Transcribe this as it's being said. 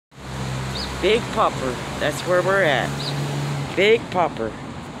Big Popper. That's where we're at. Big Popper.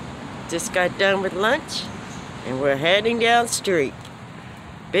 Just got done with lunch and we're heading down the street.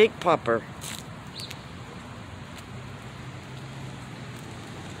 Big Popper.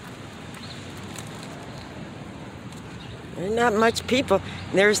 There's not much people.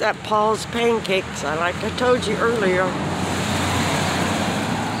 There's that Paul's Pancakes, like I told you earlier.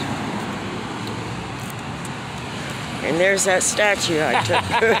 And there's that statue I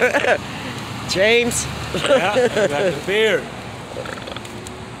took. James. Yeah, got the beard.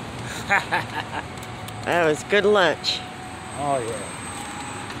 That was good lunch. Oh, yeah.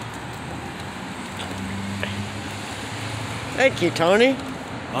 Thank you, Tony.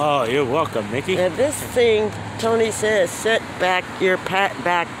 Oh, you're welcome, Nikki. Now this thing, Tony says, set back your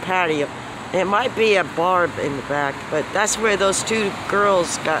back patio. It might be a bar in the back, but that's where those two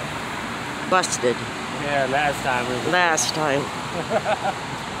girls got busted. Yeah, last time. Last time.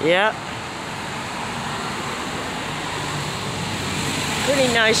 Yep.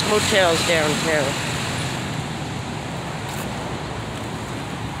 Pretty nice motels downtown.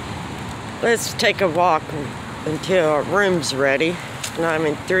 Let's take a walk until our room's ready. Not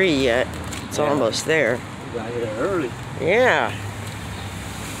in 3 yet. It's almost there. We got here early. Yeah.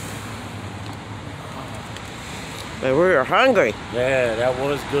 But we were hungry. Yeah, that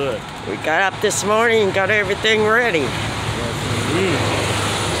was good. We got up this morning and got everything ready. Yes, indeed.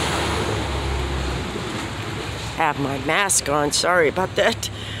 Have my mask on. Sorry about that.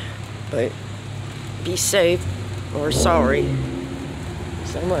 But be safe or sorry.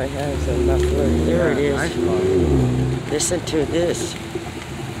 Somebody has a muffler. There it is. Nice car. Listen to this.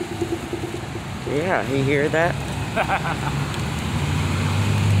 Yeah, you hear that?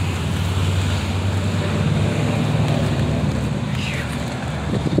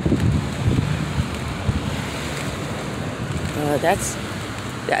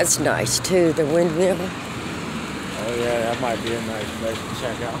 That's nice too, the windmill. Oh yeah, that might be a nice place to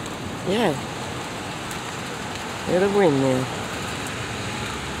check out. Yeah. Little windmill.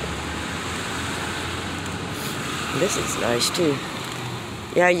 This is nice too.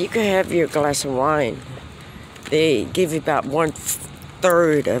 Yeah, you can have your glass of wine. They give you about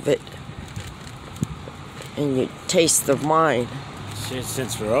 1/3 of it. And you taste the wine.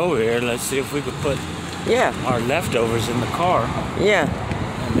 Since we're over here, let's see if we could put our leftovers in the car. Yeah.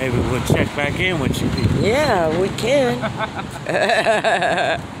 And maybe we'll check back in with you people. Yeah, we can.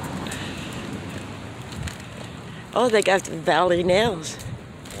 Oh, they got the Valley Nails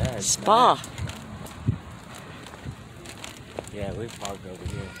Spa. Nice. Yeah, we parked over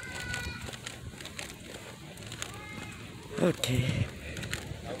here. Okay.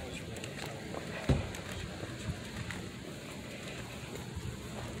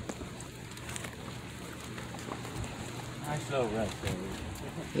 Nice little rest over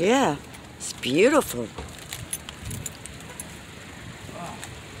here. Yeah, it's beautiful.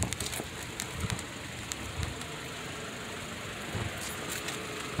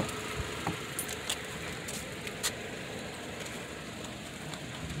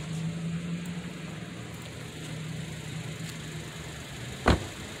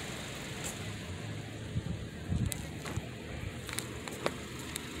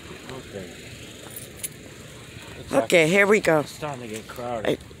 Okay, here we go. It's starting to get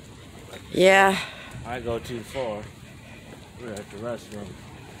crowded. Yeah. I go too far. We're at the restroom.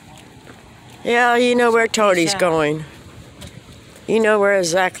 Yeah, you know where Tony's going. You know where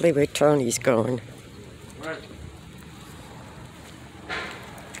exactly where Tony's going. Right.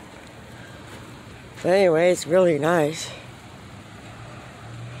 But anyway, it's really nice.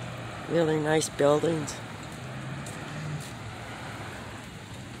 Really nice buildings.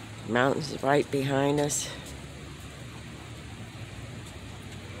 Mountains right behind us.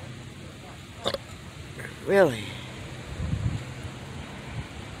 Really.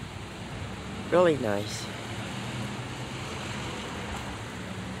 Really nice.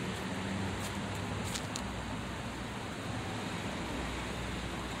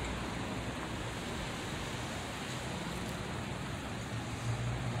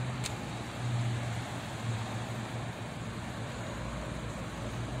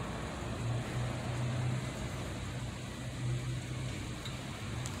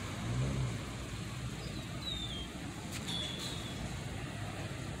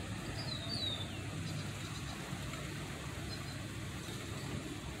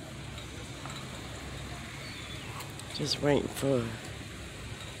 Just waiting for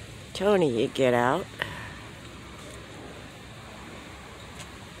Tony to get out.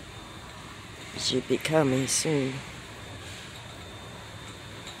 Should be coming soon.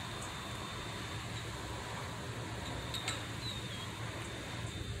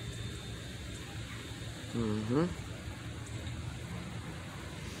 Mm-hmm.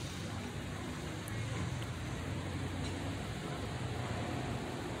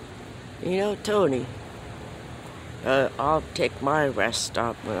 You know, Tony, I'll take my rest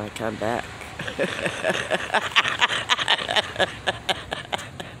stop when I come back.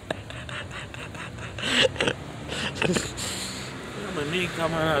 Me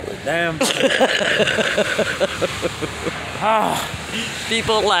coming out the damn.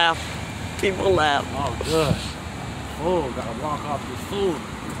 People laugh. People laugh. Oh, good. Oh, gotta walk off this food.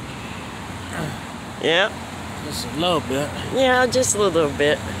 Yeah. Just a little bit. Yeah, just a little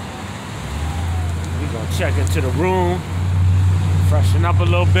bit. We're gonna check into the room, freshen up a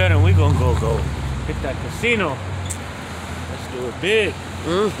little bit, and we're gonna go hit that casino. Let's do it big.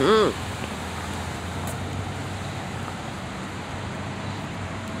 Mm-hmm.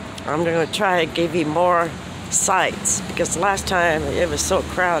 I'm gonna try to give you more sights because last time it was so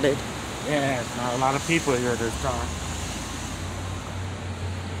crowded. Yeah, it's not a lot of people here this time.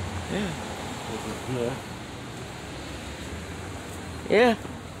 Yeah. Which is good. Yeah.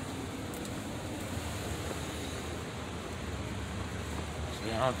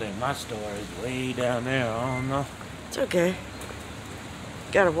 See, I don't think my store is way down there. I don't know. It's okay.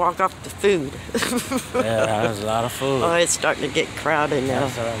 Gotta walk off the food. Yeah, there's a lot of food. Oh, it's starting to get crowded now.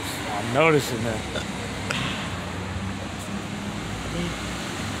 That's what I'm noticing that.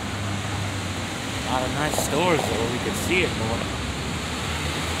 A lot of nice stores though, we can see it more.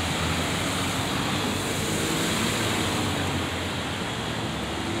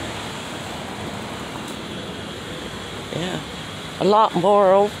 Yeah. A lot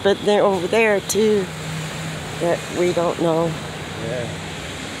more open there over there too that we don't know. Yeah.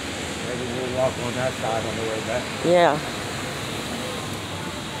 Maybe we'll walk on that side on the way back. Yeah.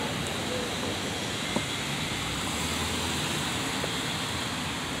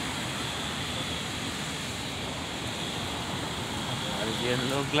 I was getting a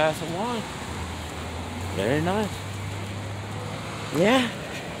little glass of wine. Very nice. Yeah.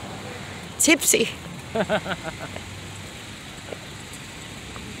 Tipsy.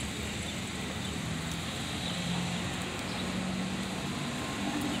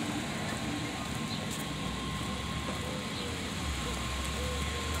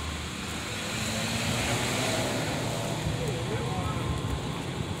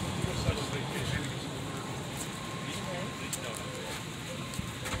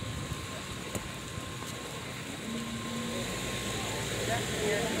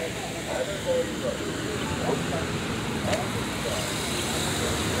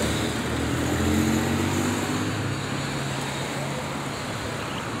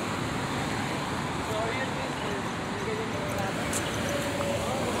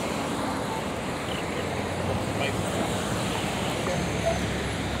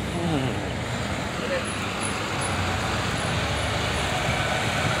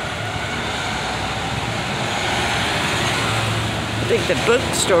 I think the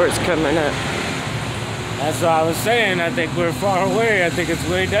bookstore is coming up. That's what I was saying. I think we're far away. I think it's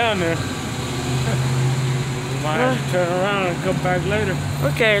way down there. We might have to turn around and come back later.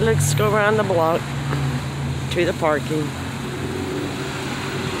 Okay, let's go around the block to the parking.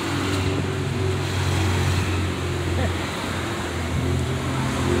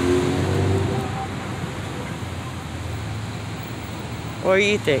 What do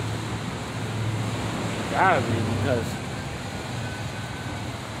you think? Gotta be, because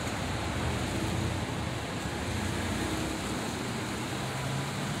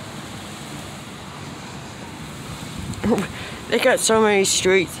they got so many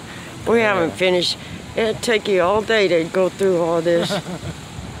streets. We haven't finished. It'd take you all day to go through all this.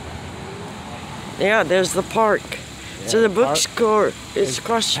 Yeah, there's the park. Yeah, so the bookstore is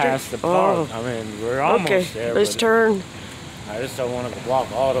across the street. Past the park. I mean, we're almost there. Let's turn. I just don't want to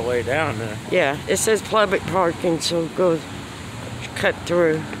walk all the way down there. Yeah, it says public parking, so go cut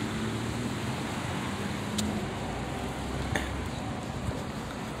through.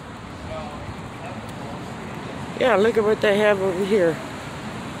 Yeah, look at what they have over here.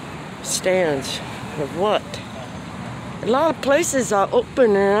 Stands of what? A lot of places are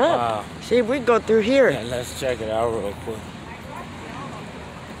opening up. Wow. See, we go through here. Yeah, let's check it out real quick.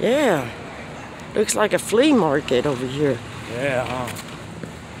 Yeah. Looks like a flea market over here. Yeah, huh?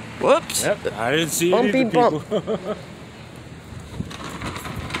 Whoops. Yep, I didn't see Bumpy it either, people. bump.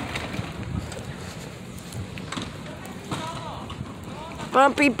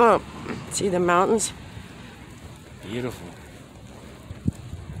 Bumpy bump. See the mountains? Beautiful.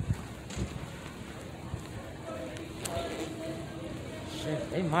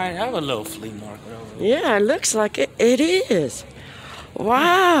 Shit, they might have a little flea market over there. Yeah, it looks like it. It is.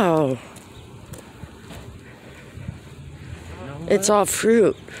 Wow. It's all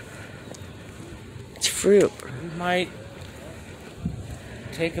fruit. It's fruit. We might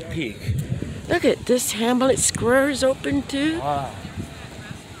take a peek. Look at this Hamlet Square is open too. Wow.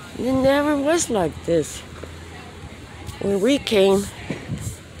 It never was like this when we came.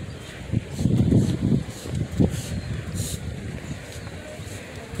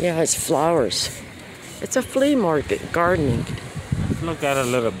 Yeah, it's flowers. It's a flea market, gardening. Let's look at it a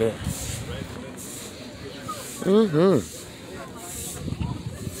little bit.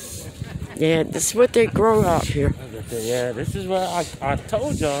 Yeah, this is what they grow out here. Look at that. Yeah, this is what I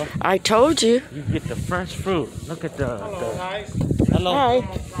told y'all. I told you. You get the fresh fruit. Look at the hello.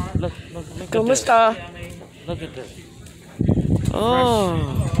 Hi. Look ¿Cómo at this. está? Look at this. Oh,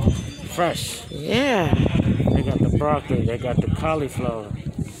 Fresh. yeah. They got the broccoli. They got the cauliflower.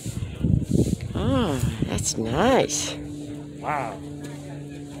 Oh, that's nice. Wow.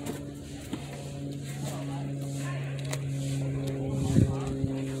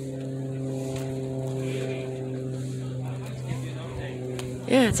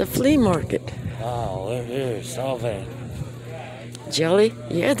 Yeah, it's a flea market. Oh, it is. Solvang. Jelly?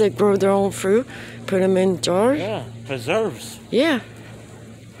 Yeah, they grow their own fruit, put them in jars. Yeah, preserves. Yeah.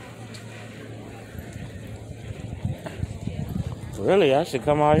 Really, I should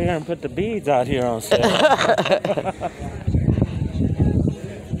come out here and put the beads out here on sale.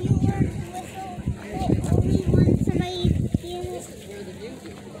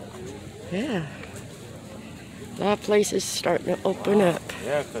 Yeah. A lot of places starting to open up.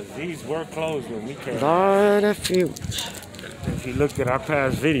 Yeah, because these were closed when we came. A lot of fruit. If you look at our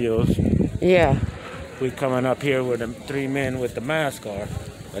past videos, Yeah. we coming up here with them 3 men with the mask on.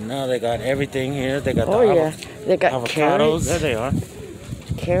 But now they got everything here. They got Oh, the yeah. They got avocados. carrots. There they are.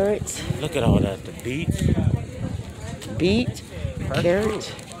 Carrots. Look at all that. The beets. Beet. Fresh Carrots.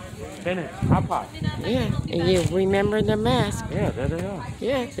 fruit, spinach. Hot pot. Yeah. And you remember the mask. Yeah, there they are.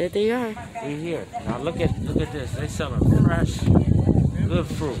 Yeah, there they are. We here. Now look at this. They selling fresh, good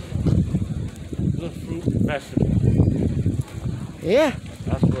fruit. Good fruit and vegetables. Yeah.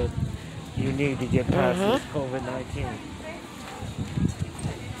 That's what you need to get past Uh-huh. this COVID-19.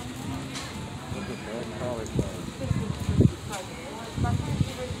 Look at that cauliflower.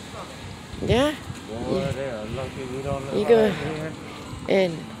 Yeah. Boy, they are lucky we don't live You right go- here.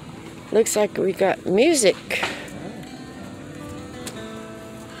 And looks like we got music.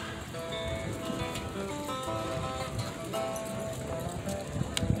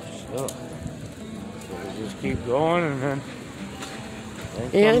 Sure. So we just keep going and then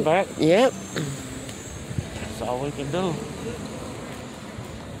Yeah. come back. Yep. That's all we can do.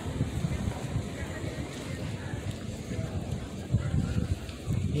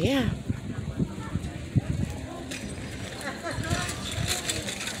 Yeah.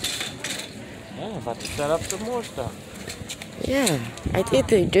 Yeah, about to set up some more stuff. Yeah. I think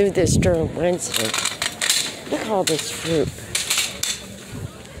they do this during Wednesday. Look at all this fruit.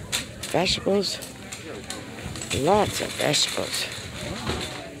 Vegetables. Lots of vegetables.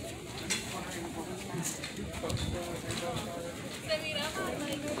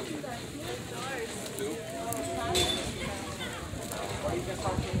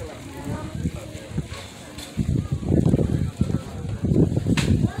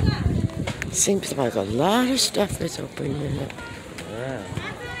 Seems like a lot of stuff is opening up. Yeah.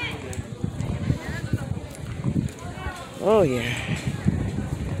 Oh yeah.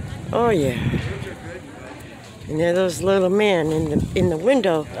 Oh yeah. And there those little men in the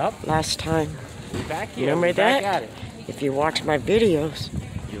window Yep. last time. We back here. Remember We back that? at it. If you watch my videos.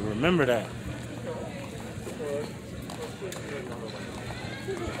 You remember that.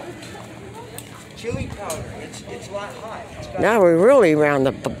 Chili powder. It's a lot hot. It's got Now we're really around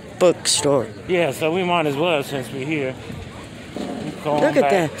the bookstore. Yeah, so we might as well since we're here. Keep going Look at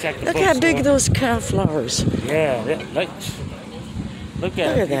back, that. check the Look how big bookstore. those cauliflowers. Yeah, look Look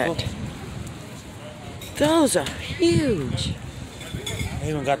at at it, people. that. Those are huge. They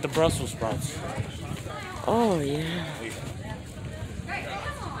even got the Brussels sprouts. Oh yeah.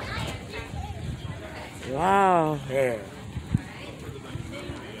 Wow. Yeah.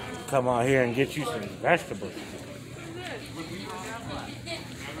 Come out here and get you some vegetables.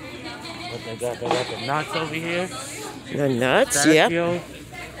 What they got? They got the nuts over here. The nuts, yep. Pistachios.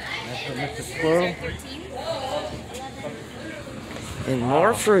 That's for Mr. Squirrel. And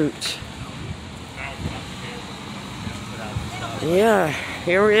more fruit. Yeah,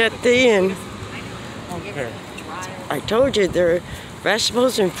 here we're at the end. Okay. I told you there are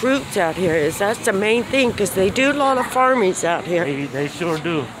vegetables and fruits out here. That's the main thing because they do a lot of farmies out here. They sure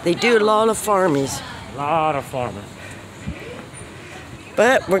do. They do a lot of farmies. A lot of farming.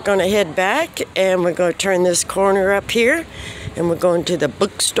 But we're going to head back and we're going to turn this corner up here And we're going to the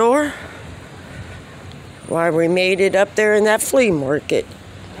bookstore. Why we made it up there in that flea market.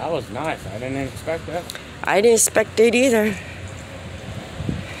 That was nice. I didn't expect that. I didn't expect it either.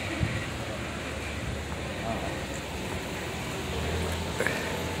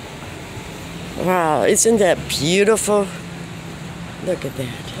 Wow, isn't that beautiful? Look at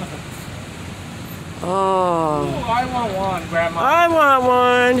that. Oh. Ooh, I want one, Grandma. I want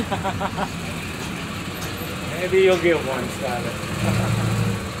one. Maybe you'll get one, Skyler.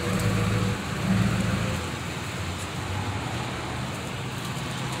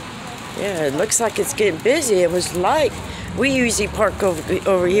 Yeah, it looks like it's getting busy. It was light. We usually park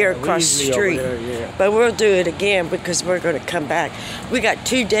over here across the street. Over there, yeah. But we'll do it again because we're going to come back. We got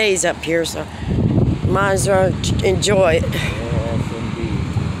 2 days up here, so might as well enjoy it. Yes,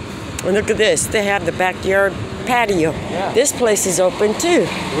 indeed. And look at this. They have the backyard patio. Yeah. This place is open too.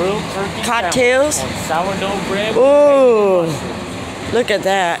 Grilled turkey Cocktails. on sourdough bread. Oh, look at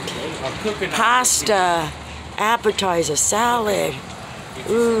that. I'm cooking Pasta, appetizer, salad.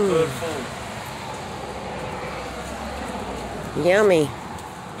 Ooh, good food. yummy.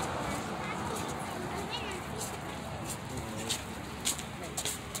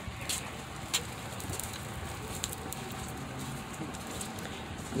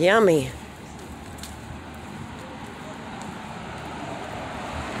 Yummy.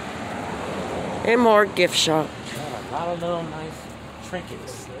 And more gift shop. Yeah, a lot of little nice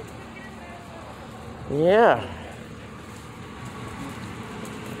trinkets. Yeah.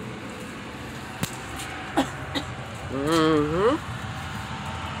 Mm-hmm.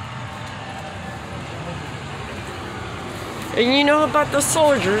 And you know about the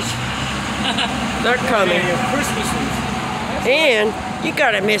soldiers. They're coming. Yeah, Christmas is. And you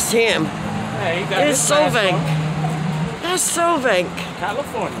gotta miss him. Hey, you got It's this last Solvang. one. That's Solvang.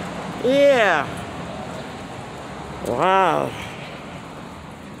 California. Yeah. Wow.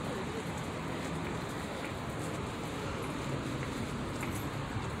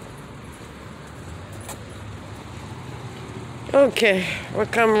 Okay, we're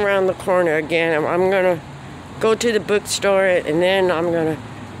coming around the corner again. I'm gonna go to the bookstore and then I'm gonna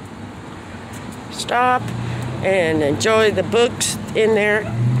stop and enjoy the books in there,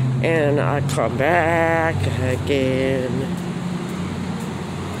 and I'll come back again.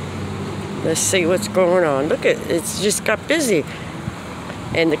 Let's see what's going on. Look at it's just got busy.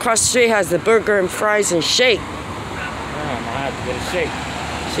 And across the street has the burger and fries and shake. I'm gonna have to get a shake.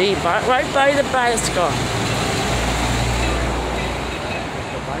 See, right by the bicycle.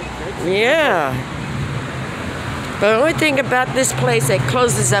 Yeah. But the only thing about this place, it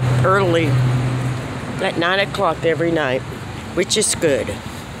closes up early. At 9 o'clock every night, which is good.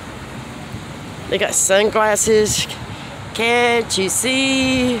 They got sunglasses. Can't you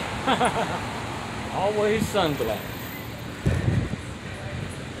see? Always sunglasses.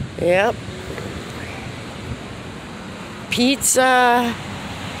 Yep. Pizza.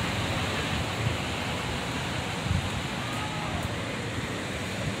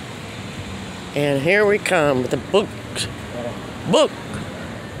 And here we come with the books. Book.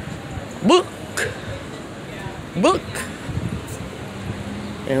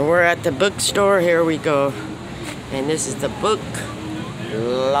 And we're at the bookstore. Here we go. And this is the book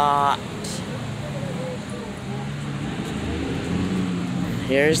lot.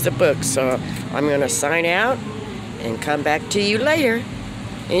 Here's the book. So I'm going to sign out and come back to you later.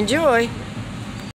 Enjoy.